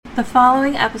The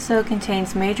following episode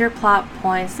contains major plot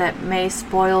points that may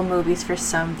spoil movies for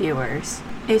some viewers.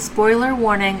 A spoiler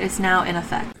warning is now in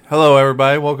effect. Hello,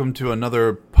 everybody. Welcome to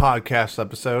another podcast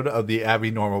episode of the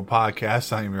Abby Normal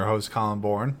Podcast. I am your host, Colin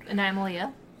Bourne. And I'm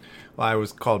Leah. Well, I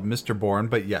was called Mr. Bourne,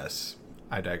 but yes,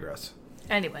 I digress.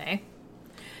 Anyway,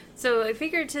 so I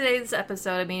figured today's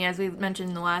episode, as we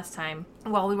mentioned the last time,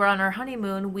 while we were on our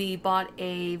honeymoon, we bought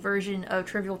a version of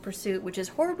Trivial Pursuit, which is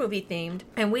horror movie themed,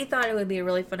 and we thought it would be a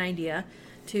really fun idea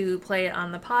to play it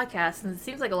on the podcast, and it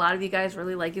seems like a lot of you guys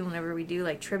really like it whenever we do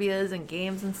like trivias and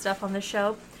games and stuff on the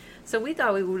show. So we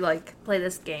thought we would play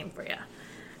this game for you.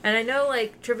 And I know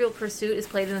Trivial Pursuit is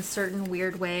played in a certain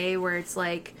weird way where it's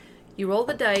you roll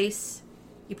the dice,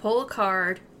 you pull a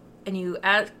card, and you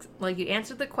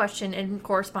answer the question in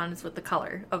correspondence with the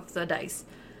color of the dice.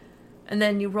 And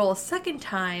then you roll a second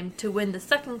time to win the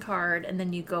second card, and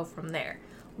then you go from there.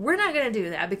 We're not going to do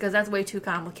that because that's way too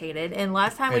complicated. And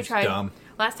last time we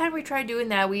tried doing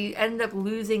that, we ended up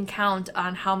losing count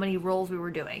on how many rolls we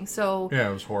were doing. So yeah,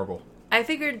 it was horrible. I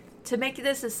figured to make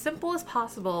this as simple as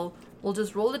possible, we'll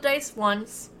just roll the dice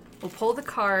once, we'll pull the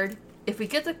card. If we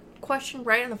get the question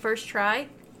right on the first try,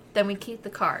 then we keep the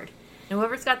card. And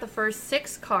whoever's got the first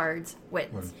 6 cards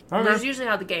wins. Okay. That's usually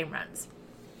how the game runs.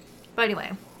 But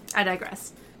anyway, I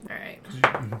digress. All right.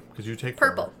 Because you take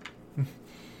purple.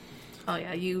 Oh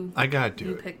yeah, I gotta do it.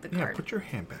 You pick the card. Yeah, put your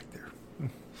hand back there.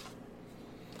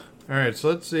 All right, so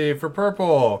let's see. For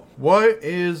purple, what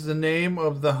is the name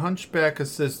of the hunchback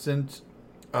assistant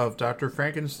of Dr.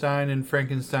 Frankenstein in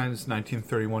Frankenstein's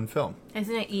 1931 film?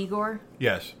 Isn't it Igor?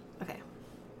 Yes. Okay.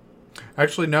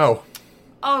 Actually, no.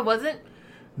 Oh, it wasn't?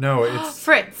 No, it's...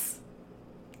 Fritz.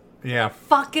 Yeah.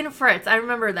 Fucking Fritz. I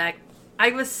remember that.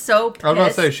 I was so pissed. I was about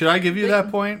to say, should I give you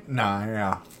that point? Nah,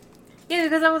 yeah. Yeah,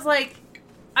 because I was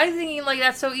thinking,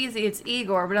 that's so easy. It's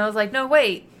Igor. But I was like, no,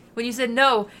 wait. When you said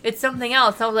no, it's something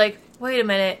else. I was like, wait a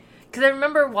minute. Because I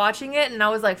remember watching it, and I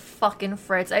was like, fucking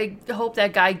Fritz. I hope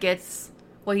that guy gets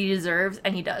what he deserves,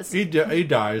 and he does. He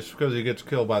dies because he gets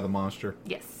killed by the monster.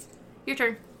 Yes. Your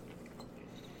turn.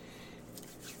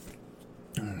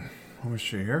 Let me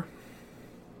see here.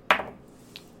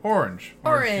 Orange.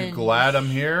 Orange. Aren't you glad I'm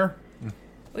here?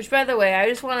 Which, by the way, I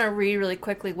just want to read really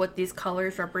quickly what these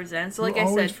colors represent. So, I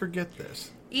always said, forget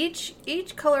this. Each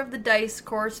color of the dice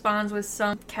corresponds with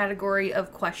some category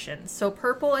of questions. So,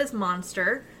 purple is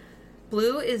monster,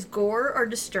 blue is gore or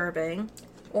disturbing,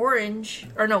 red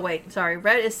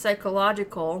is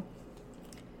psychological,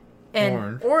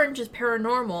 and orange is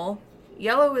paranormal,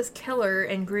 yellow is killer,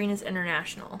 and green is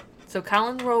international. So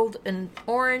Colin rolled an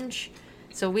orange,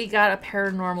 so we got a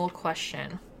paranormal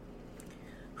question.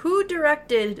 Who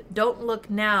directed Don't Look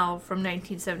Now from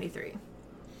 1973?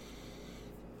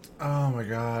 Oh my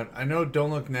god. I know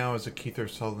Don't Look Now is a Kiefer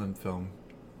Sutherland film.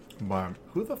 But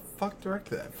who the fuck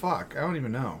directed that? Fuck, I don't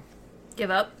even know.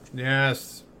 Give up?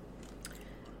 Yes.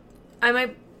 I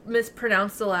might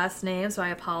mispronounce the last name, so I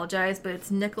apologize, but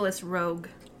it's Nicholas Roeg.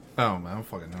 Oh, I don't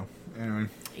fucking know. Anyway.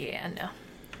 Yeah, no.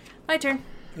 My turn.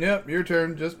 Yep, your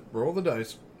turn. Just roll the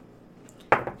dice.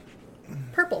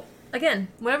 Purple. Again,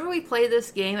 whenever we play this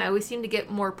game, I always seem to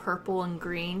get more purple and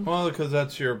green. Well, because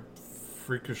that's your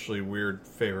freakishly weird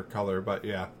favorite color, but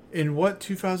yeah. In what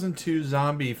 2002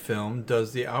 zombie film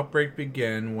does the outbreak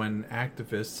begin when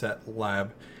activists set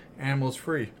lab animals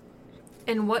free?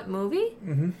 In what movie?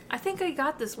 Mm-hmm. I think I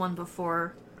got this one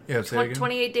before. Yeah, say it again.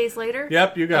 28 Days Later?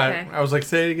 Yep, you got it. I was like,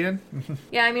 say it again.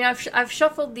 Yeah, I've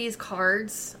shuffled these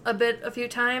cards a few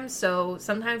times, so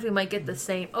sometimes we might get the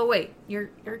same. Oh, wait, your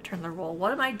turn to roll.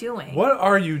 What am I doing? What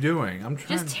are you doing? I'm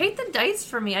trying. Just take the dice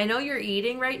from me. I know you're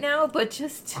eating right now, but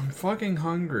just... I'm fucking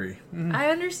hungry. I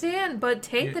understand, but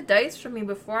take the dice from me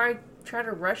before I try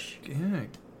to rush. Yeah,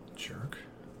 jerk.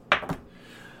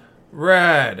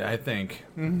 Red, I think.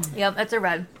 Yep, that's a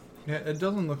red. Yeah, it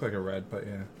doesn't look like a red, but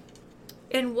yeah.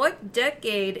 In what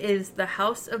decade is The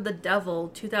House of the Devil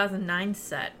 2009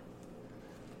 set?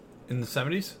 In the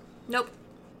 70s? Nope.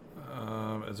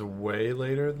 Is it way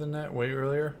later than that? Way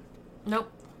earlier? Nope.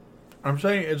 I'm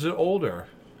saying, is it older?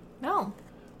 No.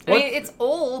 What? I mean, it's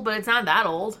old, but it's not that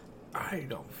old. I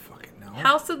don't fucking know.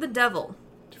 House of the Devil.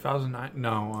 2009?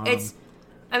 No.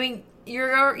 You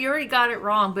already got it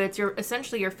wrong, but it's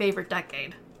essentially your favorite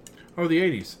decade. Oh, the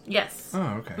 80s? Yes. Oh,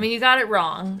 okay. I mean, you got it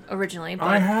wrong originally, but...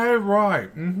 I had it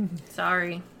right. Mm-hmm.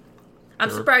 Sorry. I'm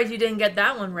surprised you didn't get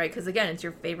that one right, because again, it's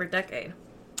your favorite decade.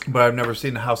 But I've never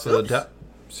seen the House of the Devil.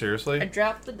 Seriously? I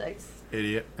dropped the dice.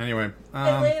 Idiot. Anyway.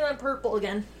 I landed on purple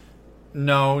again.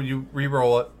 No, you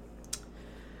re-roll it.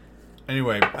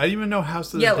 Anyway, I didn't even know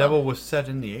House of the Devil was set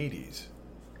in the 80s.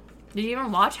 Did you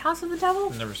even watch House of the Devil?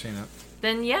 I've never seen it.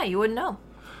 Then yeah, you wouldn't know.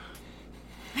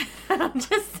 I'm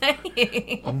just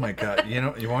saying. Oh my god. You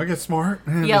know, you want to get smart?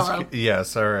 Yellow.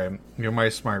 Yes, alright. You're my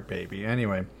smart baby.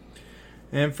 Anyway.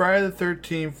 In Friday the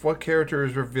 13th, what character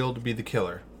is revealed to be the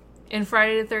killer? In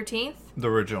Friday the 13th? The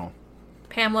original.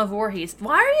 Pamela Voorhees.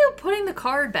 Why are you putting the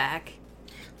card back?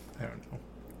 I don't know.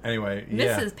 Anyway,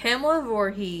 yeah. Mrs. Pamela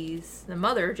Voorhees. The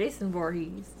mother of Jason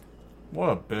Voorhees. What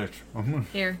a bitch.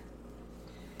 Here.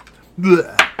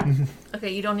 Blech.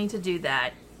 Okay, you don't need to do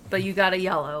that. But you got a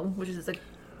yellow, which is a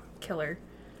killer.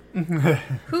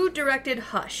 Who directed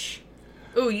Hush?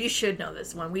 Ooh, you should know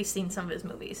this one. We've seen some of his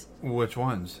movies. Which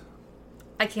ones?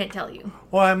 I can't tell you.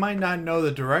 Well, I might not know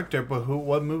the director, but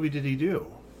what movie did he do?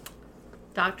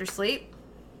 Dr. Sleep.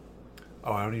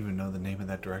 Oh, I don't even know the name of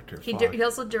that director. He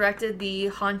also directed The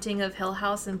Haunting of Hill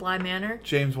House and Bly Manor.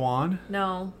 James Wan?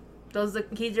 No.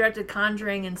 He directed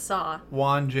Conjuring and Saw.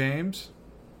 Juan James?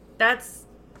 That's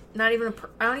not even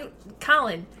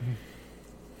Colin.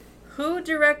 Who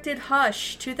directed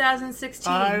Hush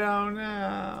 2016? I don't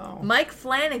know. Mike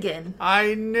Flanagan.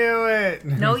 I knew it.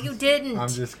 No, you didn't. I'm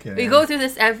just kidding. We go through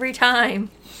this every time.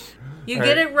 You All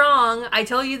get right. it wrong. I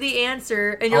tell you the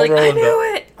answer, and you're like, I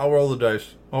knew it. I'll roll the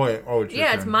dice. Oh, wait. Oh, it's your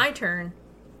turn. It's my turn.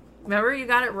 Remember, you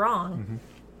got it wrong.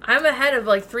 I'm ahead of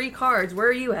like 3 cards. Where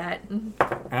are you at?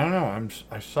 I don't know.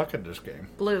 I suck at this game.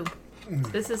 Blue.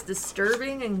 This is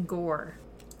disturbing and gore.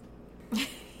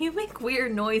 You make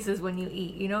weird noises when you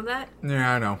eat. You know that?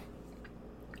 Yeah, I know.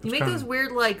 You make those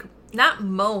weird, like, not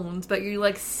moans, but you,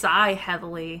 like, sigh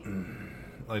heavily.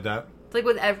 Like that? It's like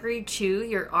with every chew,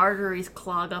 your arteries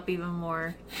clog up even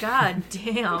more. God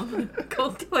damn.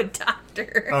 Go to a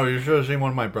doctor. Oh, you should have seen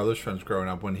one of my brother's friends growing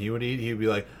up. When he would eat, he'd be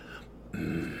like...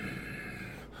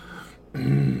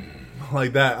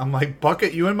 like that. I'm like,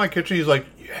 Bucket, you in my kitchen? He's like,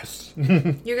 yes. You're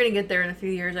going to get there in a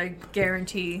few years, I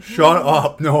guarantee. Shut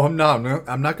up. No, I'm not.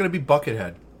 I'm not going to be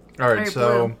Buckethead. All right,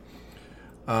 so...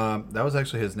 that was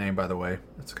actually his name, by the way.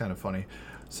 It's kind of funny.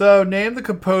 So, name the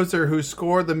composer who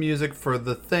scored the music for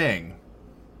The Thing.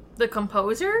 The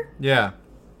composer? Yeah.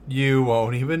 You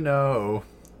won't even know.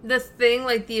 The Thing,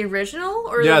 like the original?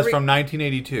 Or Yes, from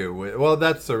 1982. Well,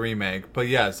 that's the remake. But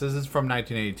yes, this is from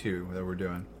 1982 that we're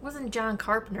doing. Wasn't John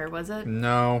Carpenter, was it?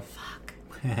 No. Fuck.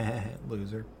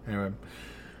 Loser. Anyway.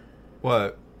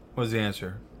 What was the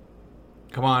answer?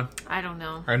 Come on. I don't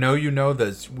know. I know you know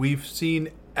this. We've seen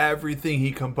everything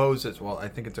he composes. Well, I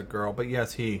think it's a girl, but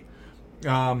yes, he.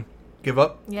 Give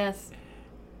up? Yes.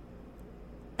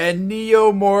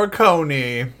 Ennio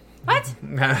Morricone. What?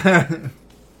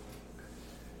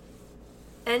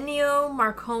 Ennio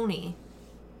Marconi.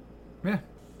 Yeah.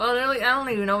 Well, I don't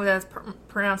even know if that's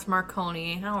pronounced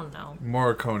Marconi. I don't know.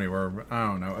 Morricone, I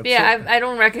don't know. Yeah, I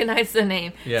don't recognize the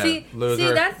name. Yeah, see,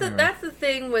 loser. That's the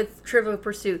thing with Trivial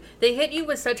Pursuit. They hit you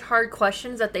with such hard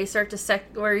questions that they start to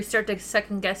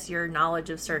second guess your knowledge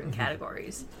of certain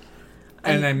categories.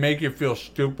 And they make you feel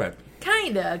stupid.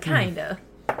 Kinda.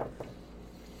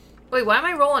 Wait, why am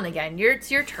I rolling again? It's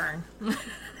your turn.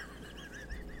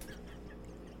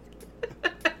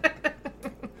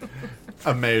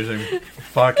 Amazing.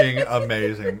 Fucking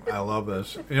amazing. I love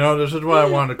this. You know, this is what I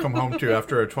wanted to come home to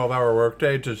after a 12-hour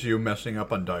workday, just you messing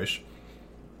up on dice.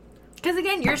 Because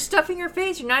again, you're stuffing your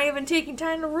face. You're not even taking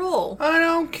time to roll. I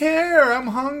don't care. I'm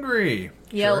hungry.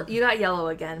 Sure. Sure. You got yellow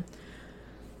again.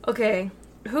 Okay.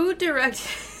 Who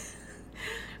directed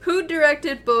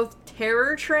both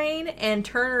Terror Train and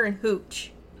Turner and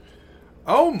Hooch?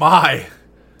 Oh my.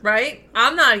 Right?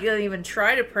 I'm not going to even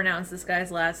try to pronounce this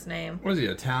guy's last name. What is he,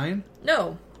 Italian?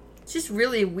 No. It's just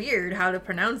really weird how to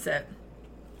pronounce it.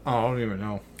 Oh, I don't even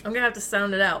know. I'm going to have to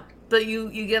sound it out. But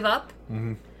you give up?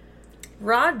 Mm-hmm.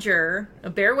 Roger,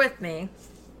 bear with me.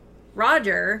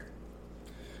 Roger.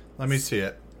 Let me see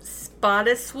it.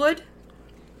 Spottiswood?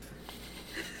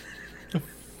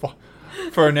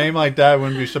 For a name like that, I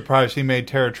wouldn't be surprised he made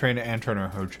Terror Train and Turner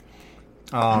Hooch.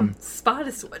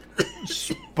 Spottiswood.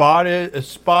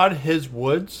 Spot his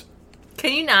woods.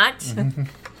 Can you not? Mm-hmm.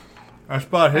 I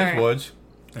spot his All right. woods.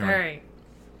 Anyway. All right.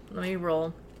 Let me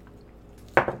roll.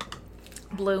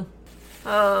 Blue.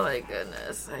 Oh my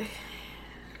goodness.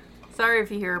 Sorry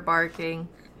if you hear barking.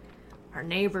 Our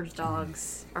neighbor's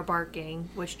dogs are barking,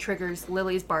 which triggers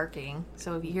Lily's barking.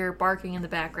 So if you hear barking in the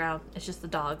background, it's just the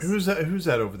dogs. Who's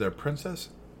that over there? Princess?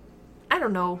 I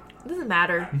don't know. It doesn't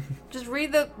matter. Just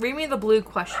read me the blue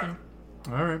question.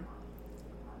 All right.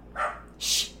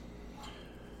 Shh.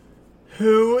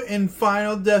 Who in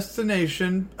Final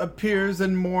Destination appears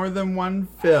in more than one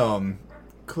film?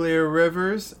 Clear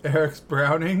Rivers, Eric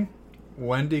Browning,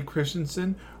 Wendy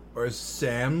Christensen, or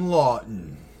Sam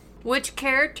Lawton? Which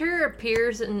character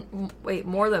appears in... Wait,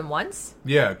 more than once?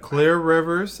 Yeah, Claire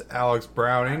Rivers, Alex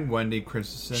Browning, Wendy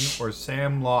Christensen, or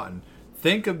Sam Lawton.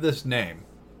 Think of this name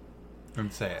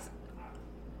and say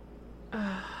it.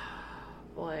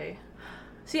 Boy.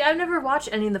 See, I've never watched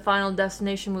any of the Final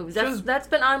Destination movies. That's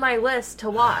been on my list to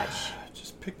watch.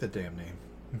 Just pick the damn name.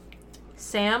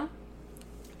 Sam?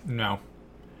 No.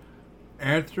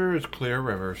 Answer is Claire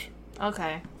Rivers.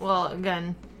 Okay. Well,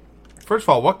 again... First of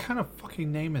all, what kind of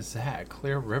fucking name is that?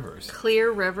 Claire Rivers.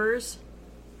 Clear Rivers?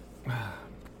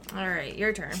 Alright,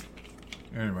 your turn.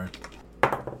 Anyway.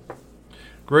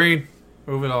 Green.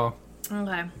 Move it all.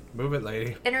 Okay. Move it,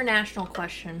 lady. International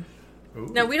question. Ooh.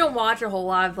 Now, we don't watch a whole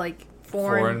lot of, like,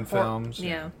 foreign films.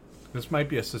 Yeah. This might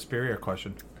be a Suspiria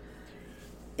question.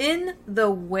 In The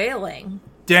Wailing,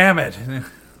 Damn it.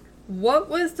 what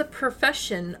was the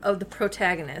profession of the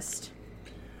protagonist?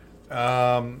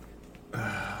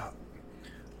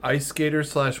 Ice skater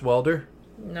 / welder?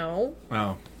 No.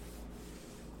 Oh.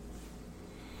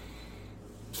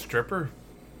 Stripper?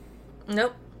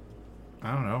 Nope.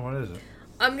 I don't know. What is it?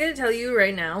 I'm going to tell you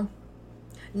right now,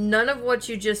 none of what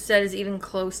you just said is even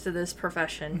close to this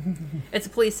profession. It's a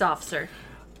police officer.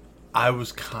 I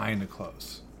was kind of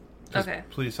close. 'Cause Okay.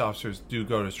 police officers do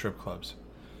go to strip clubs.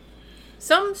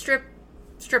 Some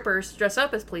strippers dress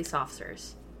up as police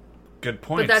officers. Good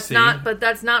point. But that's See?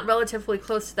 that's not relatively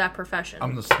close to that profession.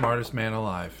 I'm the smartest man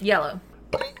alive. Yellow.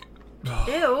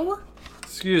 Ew.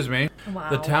 Excuse me. Wow.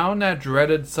 The town that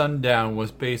dreaded sundown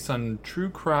was based on true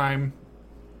crimes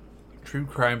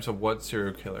of what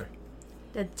serial killer?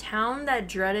 The town that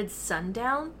dreaded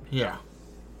sundown? Yeah.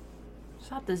 It's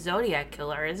not the Zodiac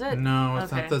Killer, is it? No,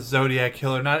 it's Okay. not the Zodiac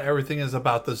Killer. Not everything is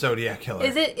about the Zodiac Killer.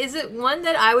 Is it one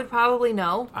that I would probably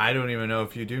know? I don't even know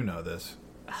if you do know this.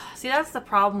 See, that's the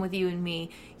problem with you and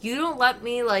me. You don't let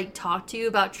me, like, talk to you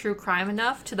about true crime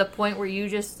enough to the point where you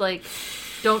just, like,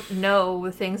 don't know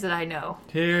the things that I know.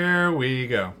 Here we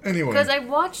go. Anyway. Because I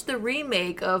watched the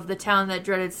remake of The Town That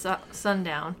Dreaded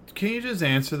Sundown. Can you just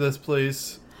answer this,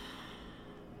 please?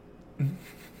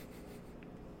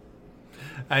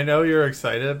 I know you're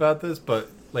excited about this, but,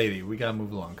 lady, we gotta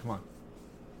move along. Come on.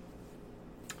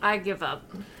 I give up.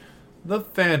 The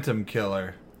Phantom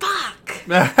Killer. Fuck!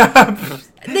 Oh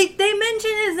They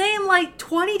mentioned his name like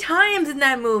 20 times in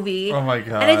that movie. my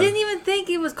god. And I didn't even think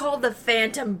it was called the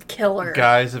Phantom Killer.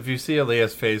 Guys, if you see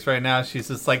Aaliyah's face right now, she's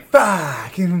just like,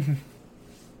 fuck!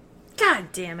 God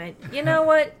damn it. You know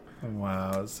what?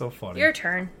 Wow, it's so funny. Your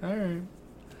turn, Alright.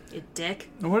 you dick.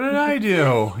 What did I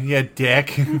do? You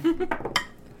dick.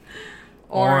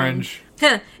 Orange.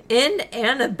 In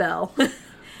Annabelle.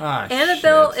 Ah,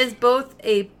 Annabelle shit. is both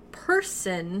a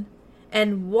person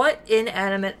and what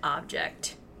inanimate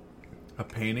object? A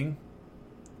painting?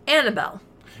 Annabelle.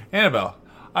 Annabelle.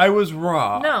 I was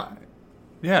wrong. No.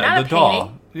 Yeah, Not the a doll.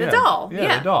 painting. Yeah. The doll.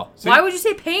 Yeah, the doll. See? Why would you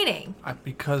say painting?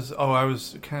 Because, I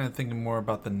was kind of thinking more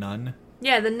about the nun.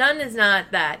 Yeah, the nun is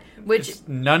not that. Which It's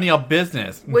none of your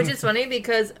business. Which is funny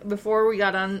because before we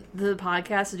got on the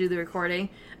podcast to do the recording,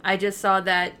 I just saw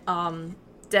that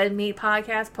Dead Meat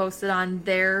Podcast posted on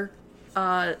their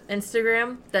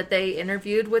Instagram that they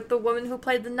interviewed with the woman who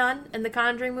played the nun in the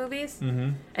Conjuring movies.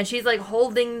 Mm-hmm. And she's like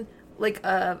holding like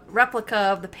a replica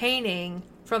of the painting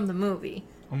from the movie.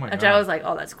 Oh my which god. I was like,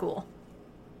 oh, that's cool.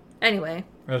 Anyway,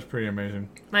 That's pretty amazing.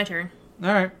 my turn.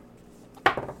 Alright.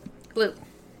 Blue.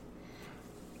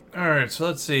 Alright, so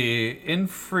let's see. In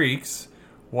Freaks,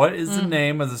 what is the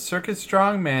name of the circus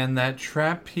strongman that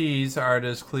trapeze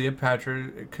artist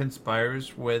Cleopatra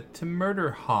conspires with to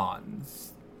murder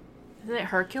Hans? Isn't it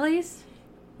Hercules?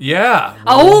 Yeah.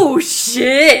 Oh,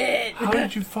 shit! How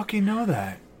did you fucking know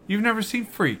that? You've never seen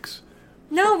Freaks.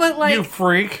 No, but like... You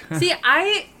freak. See,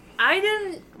 I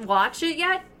didn't watch it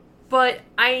yet, but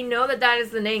I know that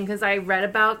is the name because I read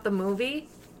about the movie,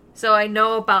 so I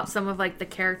know about some of like the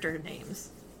character names.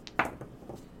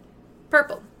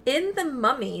 Purple. In The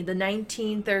Mummy, the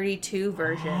 1932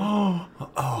 version,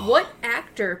 what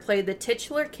actor played the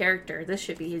titular character? This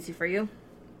should be easy for you.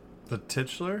 The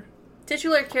titular?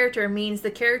 Titular character means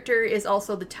the character is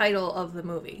also the title of the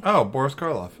movie. Oh, Boris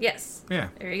Karloff. Yes. Yeah.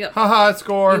 There you go. Haha,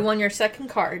 score. You won your second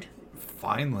card.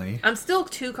 Finally. I'm still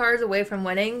 2 cards away from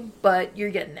winning, but you're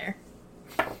getting there.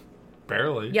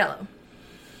 Barely. Yellow.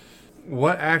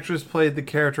 What actress played the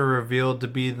character revealed to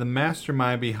be the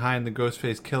mastermind behind the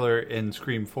Ghostface killer in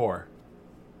Scream 4?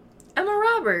 Emma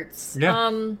Roberts.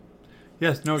 Yeah.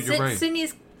 Yes, no, you're right.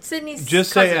 Sydney's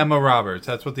Just cousin. say Emma Roberts.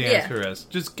 That's what the Yeah. answer is.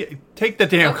 Just take the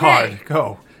damn Okay. card.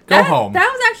 Go That- home. That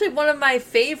was actually one of my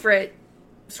favorite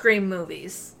Scream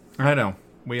movies. I know.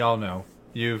 We all know.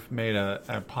 You've made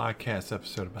a podcast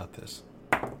episode about this.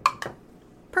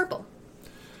 Purple.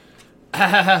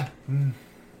 Oh,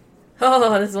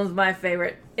 this one's my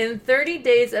favorite. In 30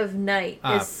 Days of Night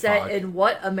is set fuck. in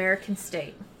what American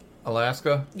state?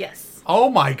 Alaska? Yes. Oh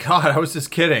my god, I was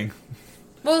just kidding.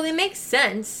 Well, it makes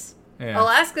sense. Yeah.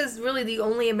 Alaska is really the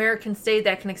only American state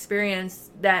that can experience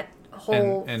that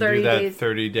whole and 30 do that days.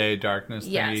 30-day darkness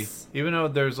thingy. Yes. Even though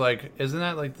there's like, isn't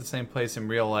that like the same place in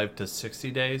real life to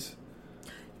 60 days?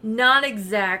 Not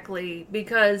exactly,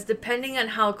 because depending on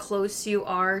how close you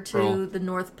are to Oh. the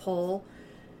North Pole,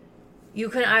 you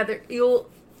can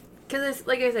because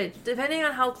like I said, depending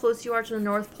on how close you are to the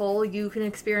North Pole, you can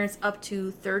experience up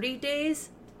to 30 days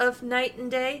of night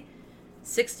and day,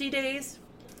 60 days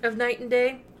of night and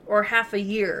day, or half a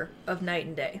year of night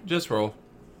and day. Just roll.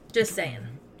 Just saying.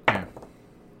 Yeah.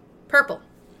 Purple.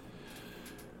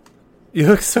 You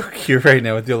look so cute right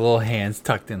now with your little hands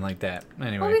tucked in like that.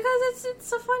 Anyway. Well, because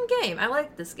it's a fun game. I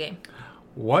like this game.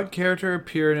 What character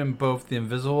appeared in both The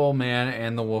Invisible Man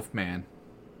and The Wolf Man?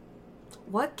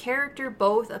 What character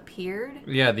both appeared?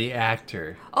 Yeah, the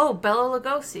actor. Oh, Bela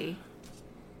Lugosi.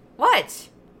 What?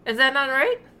 Is that not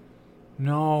right?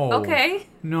 No. Okay.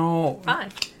 No.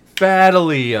 Fine.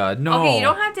 Badalia. No. Okay, you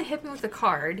don't have to hit me with a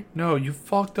card. No, you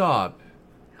fucked up.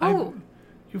 Who?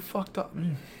 You fucked up.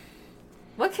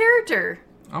 What character?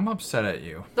 I'm upset at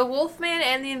you. The Wolfman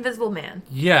and the Invisible Man.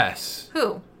 Yes.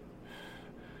 Who?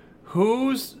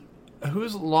 Who's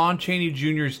Lon Chaney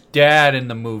Jr.'s dad in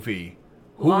the movie?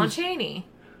 Lon Chaney.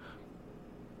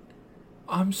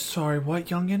 I'm sorry, what,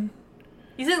 youngin'?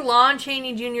 You said Lon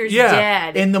Chaney Jr.'s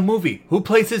dad. in the movie. Who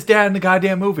plays his dad in the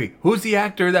goddamn movie? Who's the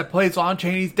actor that plays Lon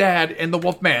Chaney's dad in The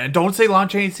Wolfman? And don't say Lon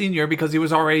Chaney Sr. because he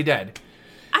was already dead.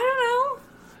 I don't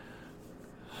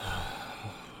know.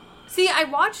 See, I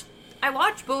watched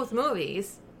both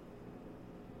movies.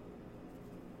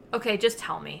 Okay, just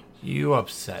tell me. You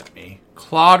upset me.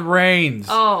 Claude Rains.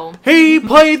 Oh. He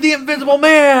played the Invisible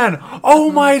Man. Oh,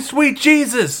 my sweet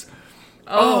Jesus.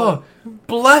 Oh,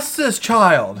 bless this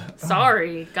child.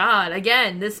 Sorry. God,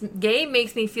 again, this game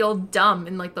makes me feel dumb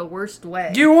in like the worst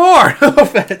way. You are.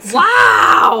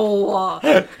 Wow!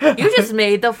 You just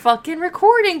made the fucking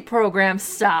recording program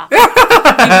stop.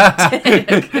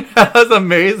 That was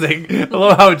amazing. I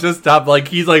love how it just stopped. Like,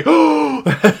 he's like, oh,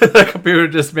 the computer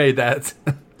just made that.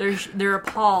 They're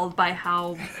appalled by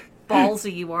how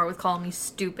ballsy you are with calling me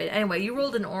stupid. Anyway, you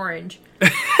rolled an orange. You're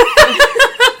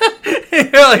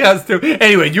like, I was stupid.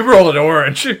 Anyway, you rolled an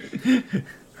orange.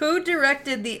 Who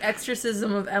directed The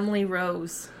Exorcism of Emily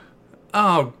Rose?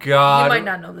 Oh, God. You might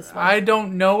not know this one. I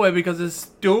don't know it because it's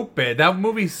stupid. That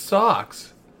movie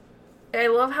sucks. I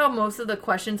love how most of the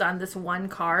questions on this one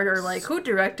card are like, who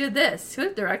directed this?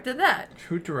 Who directed that?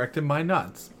 Who directed my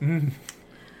nuts?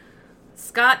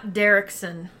 Scott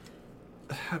Derrickson.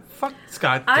 Fuck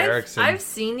Scott Derrickson. I've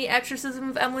seen The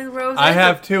Exorcism of Emily Rose. I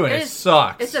have too, and it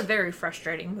sucks. It's a very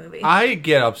frustrating movie. I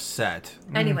get upset.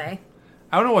 Anyway.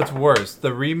 I don't know what's worse,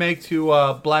 the remake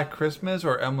to Black Christmas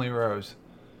or Emily Rose?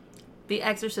 The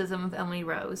Exorcism of Emily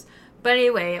Rose. But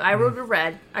anyway, I rolled a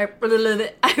red. I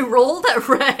rolled a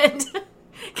red.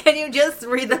 Can you just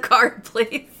read the card,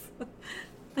 please?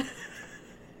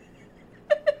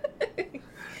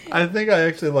 I think I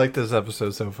actually like this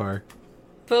episode so far.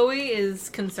 Bowie is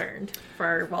concerned for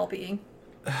our well-being.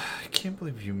 I can't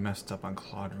believe you messed up on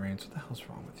Claude Rains. What the hell's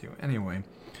wrong with you? Anyway,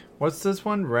 what's this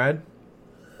one? Red?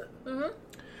 Mm-hmm.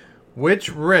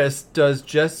 Which wrist does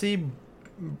Jesse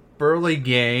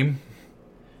Burlingame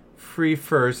free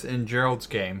first in Gerald's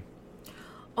game?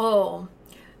 Oh,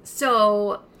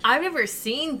 so I've never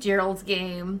seen Gerald's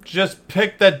game. Just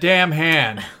pick the damn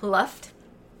hand. Left?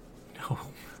 No,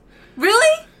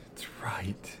 Really? it's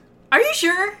right. Are you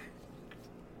sure?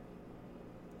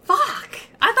 Fuck.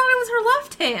 I thought it was her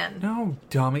left hand. No,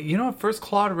 dummy. You know what? First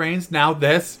Claude Rains, now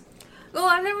this. Well,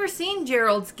 I've never seen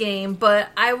Gerald's game, but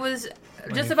I was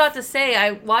just about to say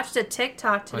I watched a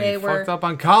TikTok today You where... fucked up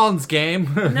on Colin's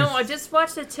game. No, I just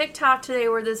watched a TikTok today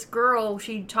where this girl,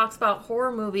 she talks about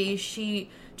horror movies. She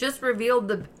just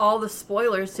revealed all the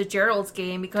spoilers to Gerald's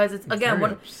game because it's,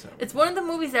 again, it's one of the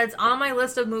movies that's on my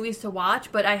list of movies to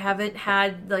watch, but I haven't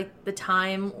had like the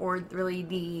time or really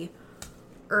the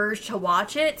urge to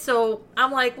watch it. So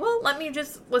I'm like, well, let me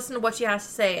just listen to what she has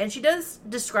to say. And she does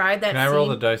describe that Can I roll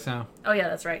the dice now? Oh yeah,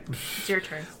 that's right. It's your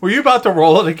turn. Were you about to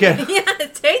roll it again? Yeah,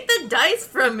 take the dice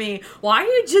from me. Why are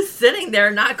you just sitting there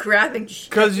not grabbing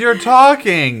shit? Because you're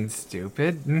talking,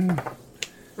 stupid.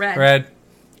 Red. Red.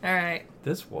 All right.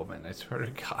 This woman, I swear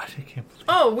to God, I can't believe.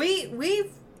 Oh, we've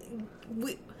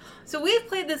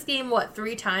played this game, what,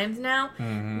 3 times now?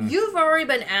 Mm-hmm. You've already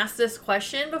been asked this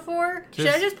question before. Should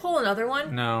I just pull another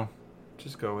one? No,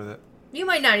 just go with it. You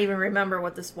might not even remember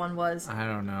what this one was. I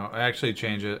don't know. I actually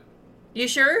change it. You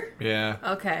sure? Yeah.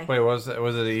 Okay. Wait, was it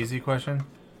an easy question?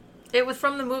 It was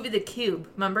from the movie The Cube,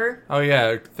 remember? Oh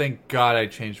yeah, thank God I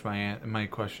changed my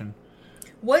question.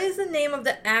 What is the name of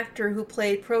the actor who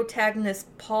played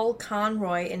protagonist Paul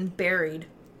Conroy in Buried?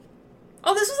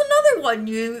 Oh, this was another one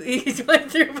you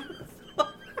went through before.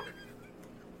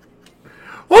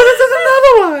 What is this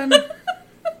another one?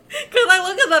 Because I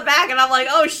look at the back and I'm like,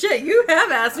 oh shit, you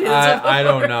have asked me this before. I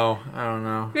don't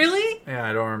know. Really? Yeah,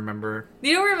 I don't remember.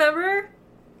 You don't remember?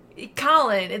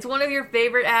 Colin, it's one of your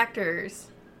favorite actors.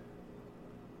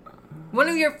 One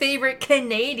of your favorite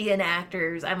Canadian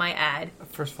actors, I might add.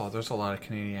 First of all, there's a lot of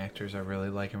Canadian actors I really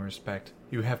like and respect.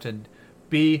 You have to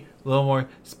be a little more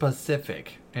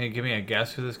specific. Can you give me a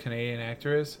guess who this Canadian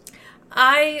actor is?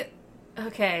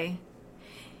 Okay.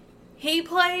 He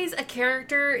plays a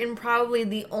character in probably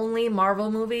the only Marvel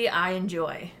movie I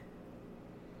enjoy.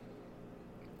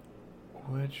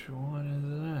 Which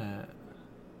one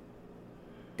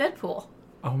is that? Deadpool.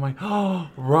 Oh my... Oh,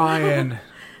 Ryan.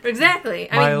 Exactly.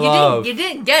 My love. You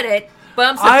didn't get it, but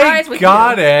I'm surprised with you. I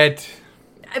got it.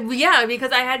 Yeah,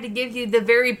 because I had to give you the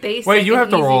very basic. Wait, you have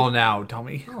to easy... roll now. Tell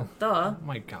me. Oh, duh. Oh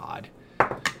my God.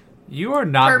 You are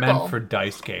not Purple. meant for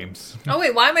dice games. Oh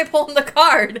wait, why am I pulling the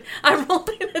card? I'm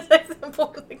rolling the dice and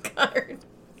pulling the card.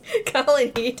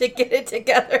 Colin, you need to get it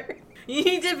together. You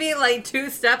need to be like 2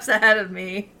 steps ahead of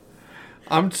me.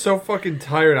 I'm so fucking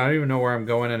tired. I don't even know where I'm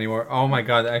going anymore. Oh my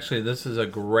God. Actually, this is a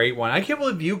great one. I can't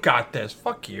believe you got this.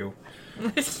 Fuck you.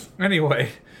 Anyway,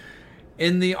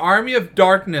 in the Army of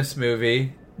Darkness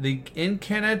movie, the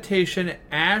incantation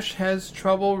Ash has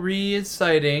trouble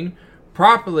reciting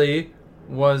properly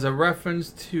was a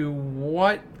reference to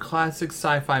what classic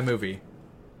sci-fi movie?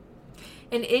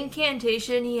 An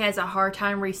incantation he has a hard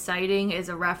time reciting is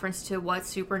a reference to what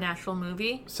supernatural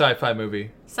movie? Sci-fi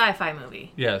movie. Sci-fi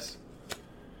movie. Yes.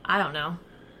 I don't know.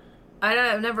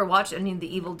 I've never watched any of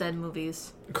the Evil Dead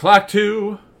movies. Clock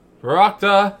 2,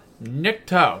 Rakta,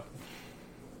 Nikto.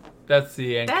 That's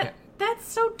the... That's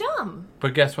so dumb.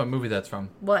 But guess what movie that's from?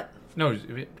 What? No,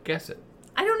 guess it.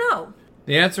 I don't know.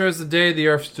 The answer is The Day the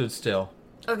Earth Stood Still.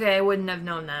 Okay, I wouldn't have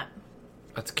known that.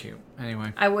 That's cute.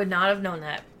 Anyway. I would not have known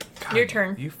that. God, Your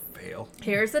turn. You fail.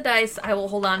 Here's the dice. I will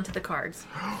hold on to the cards.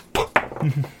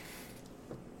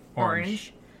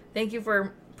 Orange. Thank you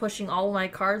for pushing all of my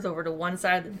cards over to one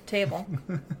side of the table.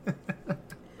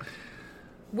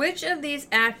 Which of these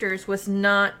actors was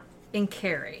not in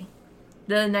Carrie?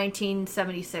 The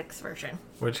 1976 version.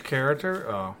 Which character?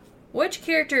 Oh. Which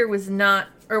character was not,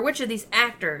 or which of these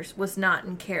actors was not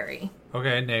in Carrie?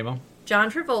 Okay, name them.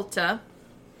 John Travolta,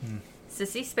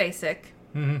 Sissy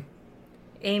Spacek,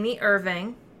 Amy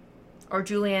Irving, or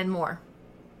Julianne Moore?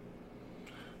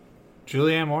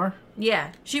 Julianne Moore?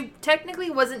 Yeah. She technically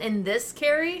wasn't in this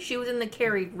Carrie. She was in the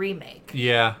Carrie remake.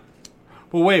 Yeah.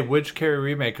 Well, wait, which Carrie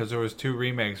remake? Because there was 2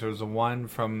 remakes. There was one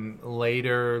from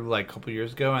later, like a couple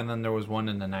years ago, and then there was one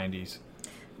in the 90s.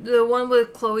 The one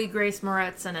with Chloe Grace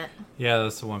Moretz in it. Yeah,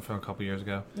 that's the one from a couple years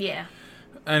ago. Yeah.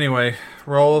 Anyway,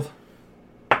 roll.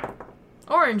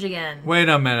 Orange again. Wait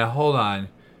a minute, hold on.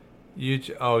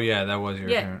 Oh yeah, that was your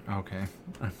turn. Okay.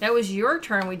 That was your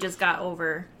turn we just got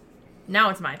over. Now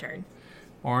it's my turn.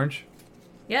 Orange?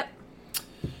 Yep.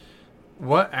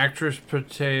 What actress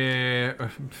portrayed...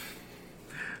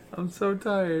 I'm so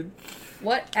tired.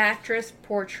 What actress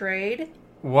portrayed...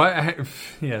 What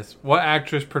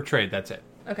actress portrayed? That's it.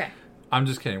 Okay. I'm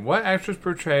just kidding. What actress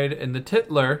portrayed in the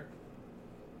Titular...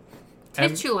 I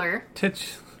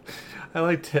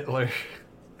like Titular.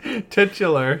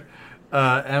 Titular.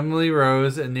 Emily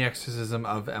Rose in The Exorcism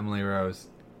of Emily Rose.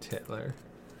 Titular.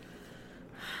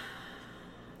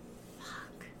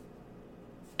 Fuck.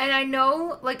 And I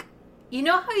know, like, you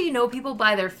know how you know people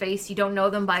by their face, you don't know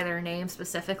them by their name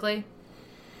specifically?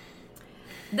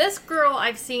 This girl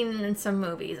I've seen in some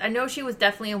movies. I know she was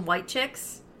definitely in White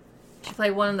Chicks. She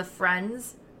played one of the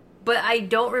friends. But I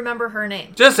don't remember her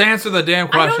name. Just answer the damn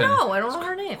question. I don't know. I don't know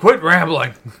her name. Quit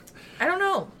rambling. I don't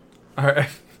know. All right.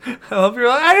 I love your...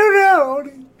 I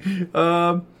don't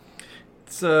know.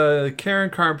 It's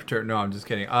Karen Carpenter. No, I'm just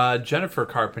kidding. Jennifer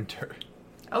Carpenter.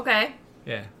 Okay.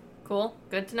 Yeah. Cool.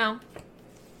 Good to know.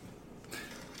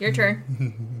 Your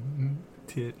turn.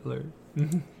 Titular.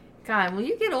 God, will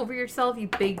you get over yourself, you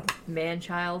big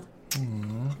man-child?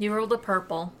 You rolled a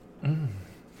purple.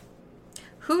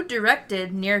 Who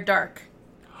directed Near Dark?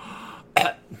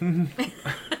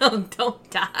 Oh, don't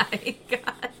die.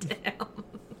 God damn.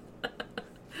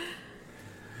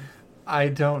 I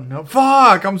don't know.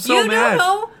 Fuck, I'm so mad. You don't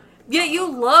know? Yeah,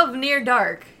 you love Near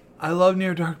Dark. I love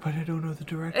Near Dark, but I don't know the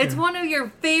director. It's one of your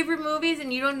favorite movies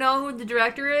and you don't know who the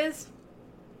director is?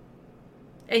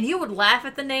 And you would laugh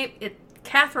at the name.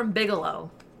 Catherine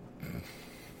Bigelow.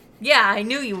 Yeah, I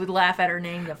knew you would laugh at her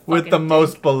name. You With the fucking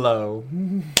most dink. below.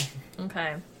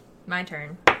 Okay, my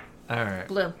turn. All right.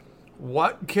 Blue.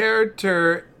 What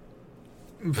character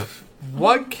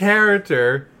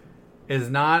is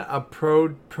not a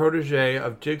protege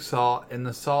of Jigsaw in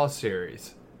the Saw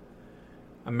series?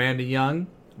 Amanda Young,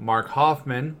 Mark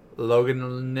Hoffman,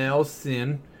 Logan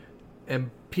Nelson, and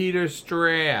Peter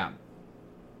Stram.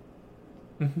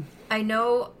 I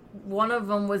know one of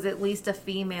them was at least a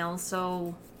female,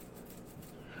 so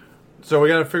So we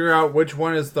gotta figure out which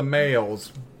one is the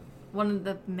males. one of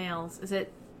the males. Is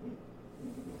it...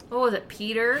 What was it,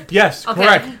 Peter? Yes,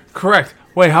 Okay. correct.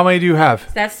 Wait, how many do you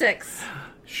have? That's 6.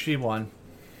 She won.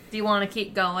 Do you want to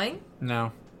keep going?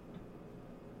 No.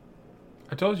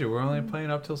 I told you, we're only playing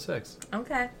up till 6.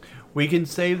 Okay. We can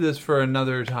save this for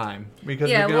another time, because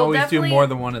Yeah, we can we'll always do definitely- more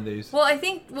than one of these. Well, I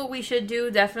think what we should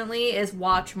do definitely is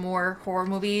watch more horror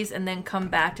movies and then come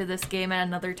back to this game at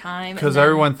another time. Because and then-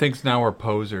 everyone thinks now we're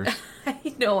posers.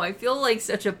 I know, I feel like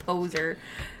such a poser.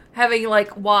 Having,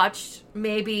 like, watched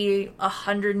maybe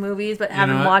 100 movies, but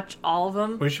haven't what? watched all of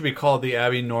them. We should be called the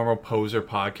Abby Normal Poser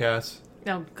Podcast.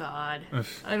 Oh, God.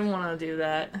 I don't want to do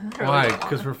that. Why?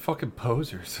 Because we're fucking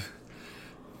posers.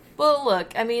 Well,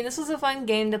 look, I mean, this was a fun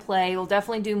game to play. We'll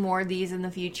definitely do more of these in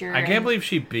the future. I can't believe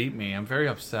she beat me. I'm very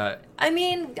upset. I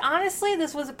mean, honestly,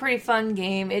 this was a pretty fun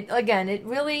game. It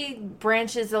really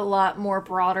branches a lot more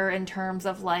broader in terms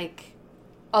of, like,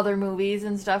 other movies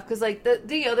and stuff. Because, like,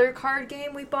 the other card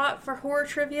game we bought for horror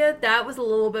trivia, that was a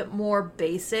little bit more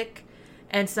basic.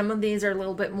 And some of these are a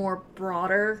little bit more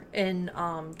broader in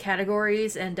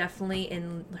categories and definitely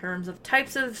in terms of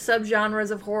types of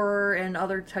subgenres of horror and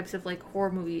other types of, like,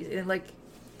 horror movies. And, like,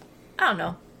 I don't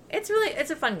know. It's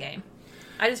a fun game.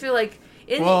 I just feel like...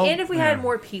 And if we had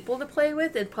more people to play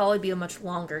with, it'd probably be a much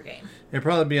longer game. It'd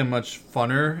probably be a much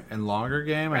funner and longer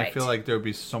game. Right. I feel like there would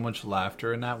be so much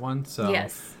laughter in that one. So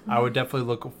Yes. I would definitely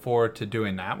look forward to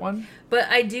doing that one. But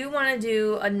I do want to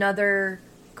do another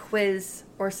quiz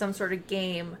or some sort of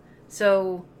game.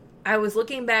 So I was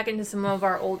looking back into some of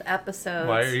our old episodes.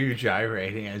 Why are you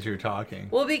gyrating as you're talking?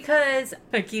 Well, because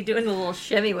I keep doing a little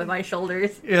shimmy with my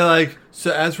shoulders. You're like,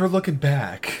 so as we're looking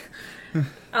back...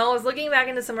 I was looking back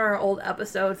into some of our old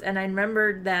episodes, and I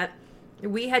remembered that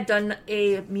we had done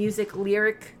a music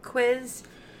lyric quiz,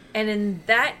 and in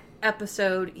that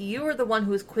episode, you were the one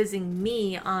who was quizzing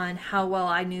me on how well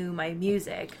I knew my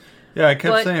music. Yeah, I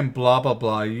kept saying blah, blah,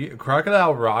 blah.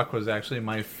 Crocodile Rock was actually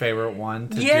my favorite one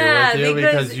to do with you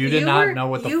because you did not know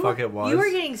what the fuck it was. You were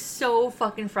getting so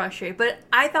fucking frustrated, but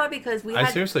I thought because I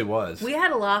seriously was. We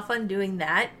had a lot of fun doing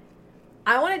that.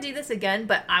 I want to do this again,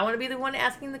 but I want to be the one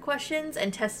asking the questions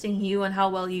and testing you on how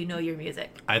well you know your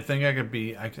music. I think I could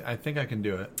be. I think I can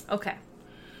do it. Okay.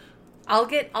 I'll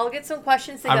get some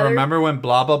questions together. I remember when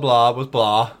blah blah blah was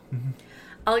blah.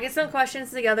 I'll get some questions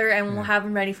together and we'll have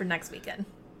them ready for next weekend.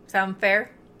 Sound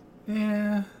fair?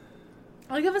 Yeah.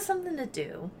 I'll give us something to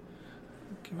do.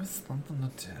 Give us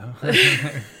something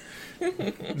to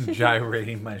do.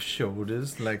 Gyrating my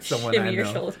shoulders like someone Shimmy I know. your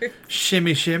shoulder.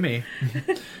 Shimmy, shimmy.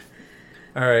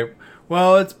 All right.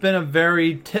 Well, it's been a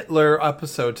very titler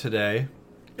episode today,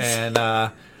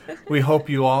 and we hope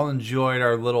you all enjoyed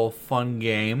our little fun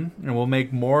game. And we'll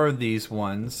make more of these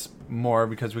ones,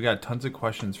 because we got tons of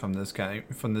questions from this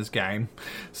game.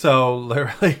 So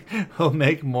literally, we'll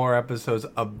make more episodes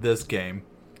of this game.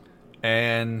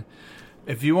 And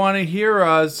if you want to hear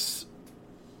us,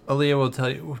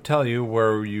 Aaliyah will tell you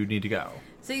where you need to go.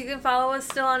 So you can follow us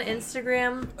still on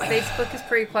Instagram. Facebook is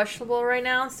pretty questionable right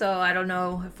now, so I don't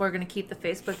know if we're going to keep the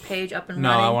Facebook page up and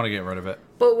running. No, I want to get rid of it.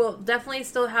 But we'll definitely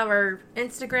still have our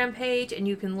Instagram page, and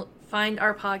you can find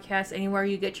our podcast anywhere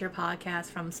you get your podcasts,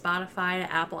 from Spotify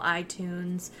to Apple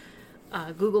iTunes,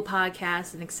 Google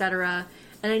Podcasts, and etc.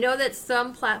 And I know that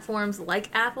some platforms like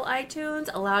Apple iTunes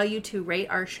allow you to rate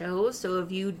our shows, so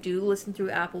if you do listen through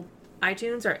Apple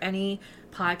iTunes or any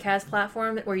podcast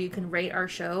platform where you can rate our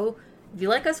show, if you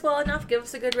like us well enough, give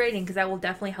us a good rating, because that will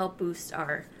definitely help boost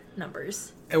our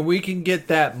numbers. And we can get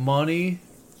that money.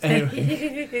 And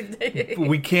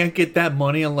we can't get that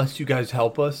money unless you guys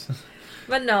help us.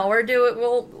 But no,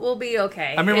 we'll be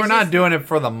okay. I mean, we're not doing it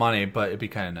for the money, but it'd be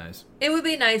kind of nice. It would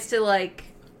be nice to, like,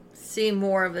 see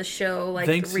more of the show, like,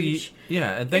 reach.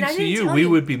 And thanks to you, we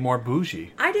would be more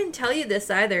bougie. I didn't tell you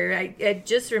this either. I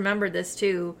just remembered this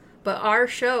too. But our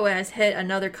show has hit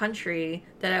another country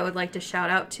that I would like to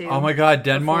shout out to. Oh my God,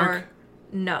 Denmark?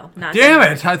 No, not Damn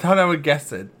Denmark. it! I thought I would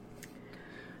guess it.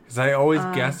 Because I always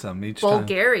guess them each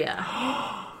Bulgaria.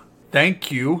 time. Thank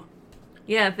you.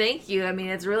 Yeah, thank you. I mean,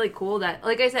 it's really cool that,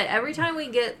 like I said, every time we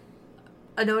get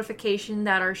a notification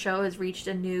that our show has reached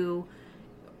a new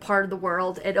part of the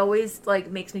world, it always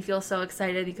like makes me feel so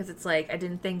excited because it's like I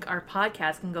didn't think our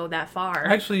podcast can go that far.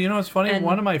 Actually, you know what's funny?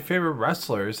 One of my favorite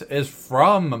wrestlers is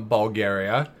from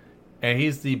Bulgaria, and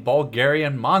he's the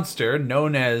Bulgarian monster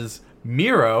known as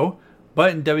Miro.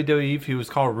 But in WWE, he was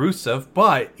called Rusev,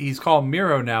 but he's called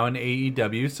Miro now in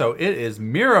AEW, so it is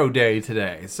Miro Day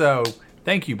today. So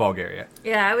thank you, Bulgaria.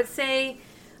 Yeah, I would say,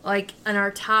 like, in our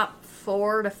top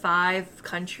 4 to 5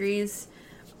 countries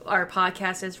our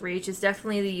podcast has reached, is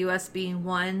definitely the U.S. being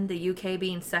 1, the U.K.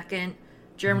 being 2nd,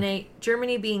 Germany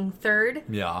being 3rd,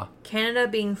 yeah, Canada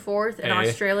being 4th, and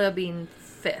Australia being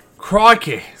 5th.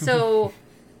 Crikey! So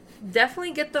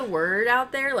definitely get the word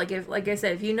out there. Like I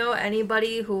said, if you know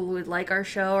anybody who would like our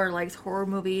show or likes horror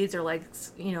movies or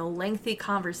likes, you know, lengthy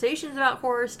conversations about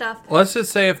horror stuff. Let's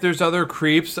just say if there's other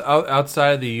creeps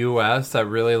outside of the U.S. that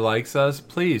really likes us,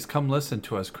 please come listen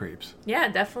to us, creeps. Yeah,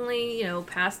 definitely, you know,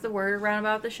 pass the word around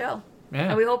about the show. Yeah.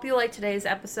 And we hope you like today's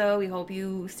episode. We hope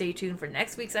you stay tuned for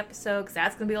next week's episode because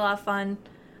that's going to be a lot of fun,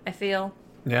 I feel.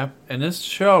 Yeah, and this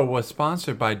show was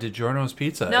sponsored by DiGiorno's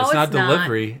Pizza. No, it's not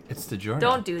delivery, it's DiGiorno.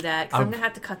 Don't do that, because I'm going to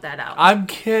have to cut that out. I'm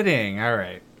kidding. All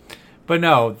right. But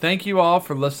no, thank you all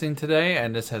for listening today,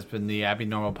 and this has been the Abby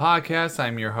Normal Podcast.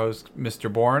 I'm your host,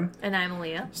 Mr. Bourne. And I'm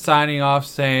Aaliyah. Signing off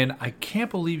saying, I can't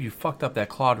believe you fucked up that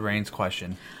Claude Rains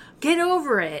question. Get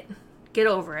over it. Get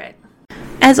over it.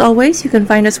 As always, you can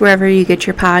find us wherever you get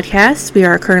your podcasts. We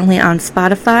are currently on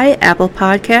Spotify, Apple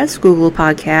Podcasts, Google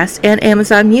Podcasts, and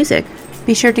Amazon Music.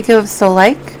 Be sure to give us a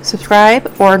like,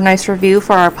 subscribe, or a nice review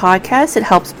for our podcast. It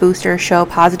helps boost our show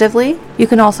positively. You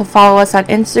can also follow us on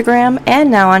Instagram and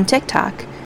now on TikTok.